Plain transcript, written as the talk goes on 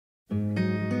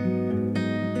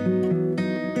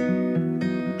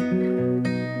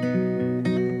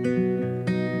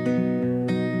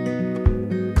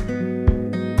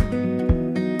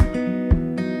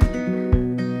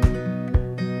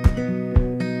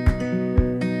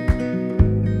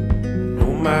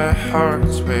my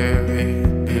heart's where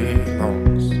it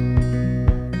belongs.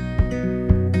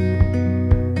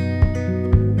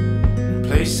 A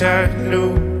place I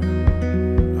knew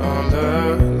all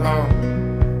along.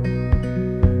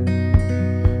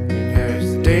 And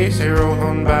as the days they roll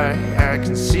on by, I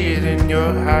can see it in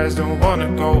your eyes. Don't wanna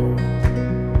go,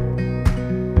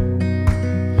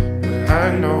 but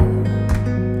I know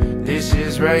this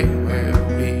is right where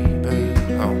we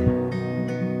belong.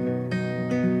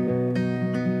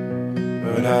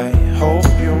 But I hope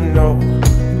you know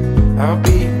I'll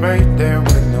be right there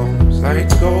when those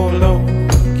lights go low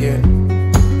again.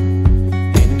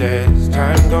 And as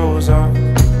time goes on,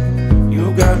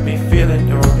 you got me feeling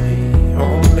you're the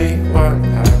only one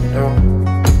I know.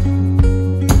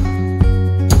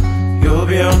 You'll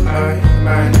be on my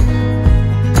mind.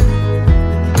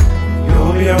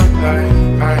 You'll be on my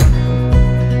mind.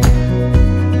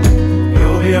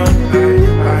 You'll be on my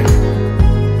mind.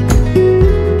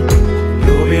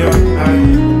 You'll be on my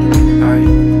mind.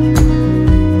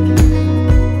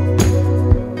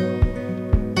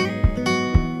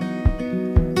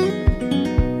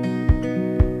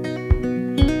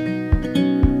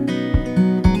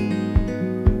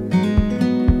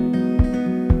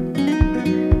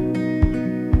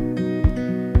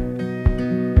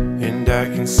 And I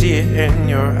can see it in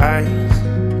your eyes,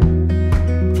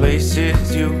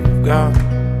 places you've gone.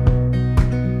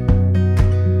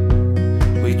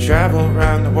 We travel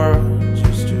around the world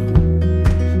just to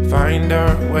find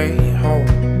our way home.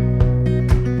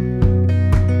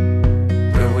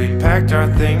 Well, we packed our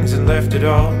things and left it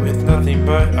all with nothing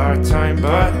but our time,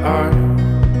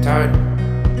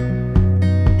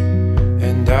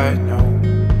 And I know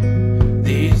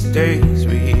these days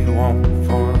we won't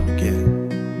forget.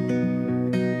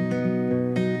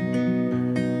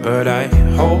 But I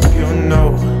hope you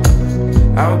know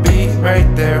I'll be right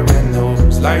there when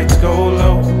those lights go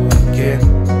low again.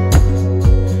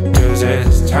 'Cause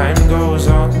as time goes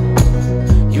on,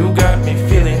 you got me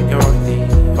feeling you're the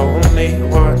only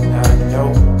one I know.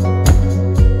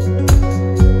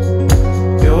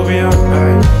 You'll be on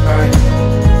my mind.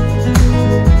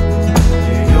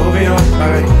 You'll be on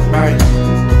my mind.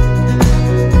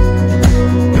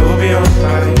 You'll be on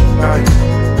my mind.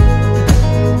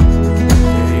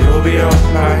 You'll be on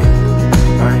my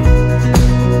mind.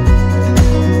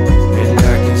 And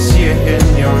I can see it in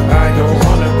your eye. Don't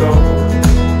wanna go,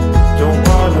 don't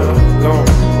wanna go.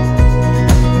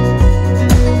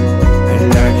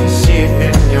 And I can see it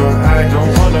in your eye.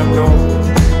 Don't wanna go,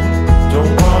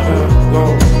 don't wanna go.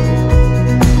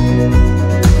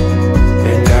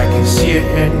 And I can see it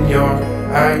in your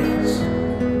eyes,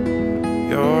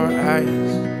 your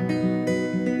eyes.